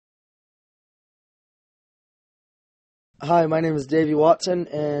Hi, my name is Davey Watson,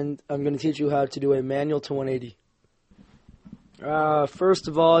 and I'm going to teach you how to do a manual to 180. First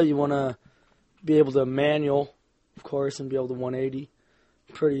of all, you want to be able to manual, of course, and be able to 180.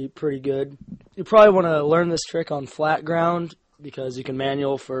 Pretty good. You probably want to learn this trick on flat ground because you can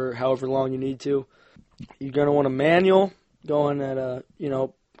manual for however long you need to. You're going to want to manual going at a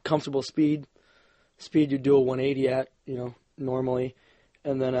comfortable speed you do a 180 at normally.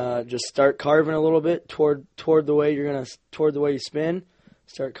 And then just start carving a little bit toward the way toward the way you spin.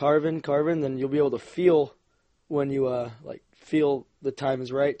 Start carving. Then you'll be able to feel when you feel the time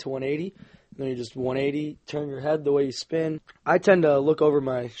is right to 180. Then you just 180, turn your head the way you spin. I tend to look over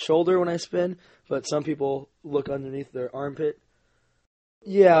my shoulder when I spin, but some people look underneath their armpit.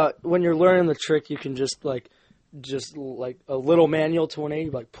 Yeah, when you're learning the trick, you can just like a little manual to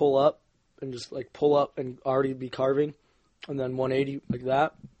 180, like pull up and already be carving. And then 180 like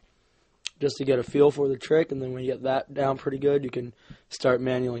that, just to get a feel for the trick. And then when you get that down pretty good, you can start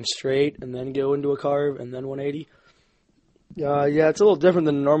manualing straight and then go into a carve and then 180. Yeah, it's a little different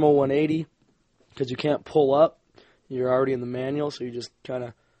than a normal 180 because you can't pull up. You're already in the manual, so you just kind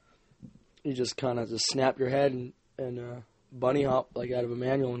of snap your head and bunny hop like out of a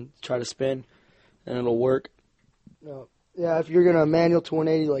manual and try to spin, and it'll work. Yeah, if you're gonna manual to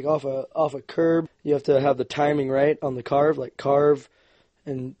 180 like off a curb, you have to have the timing right on the carve, like carve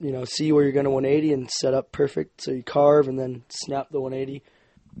and see where you're gonna 180 and set up perfect. So you carve and then snap the 180.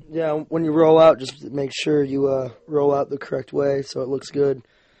 Yeah, when you roll out, just make sure you roll out the correct way so it looks good.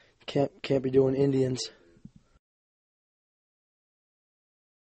 Can't be doing Indians.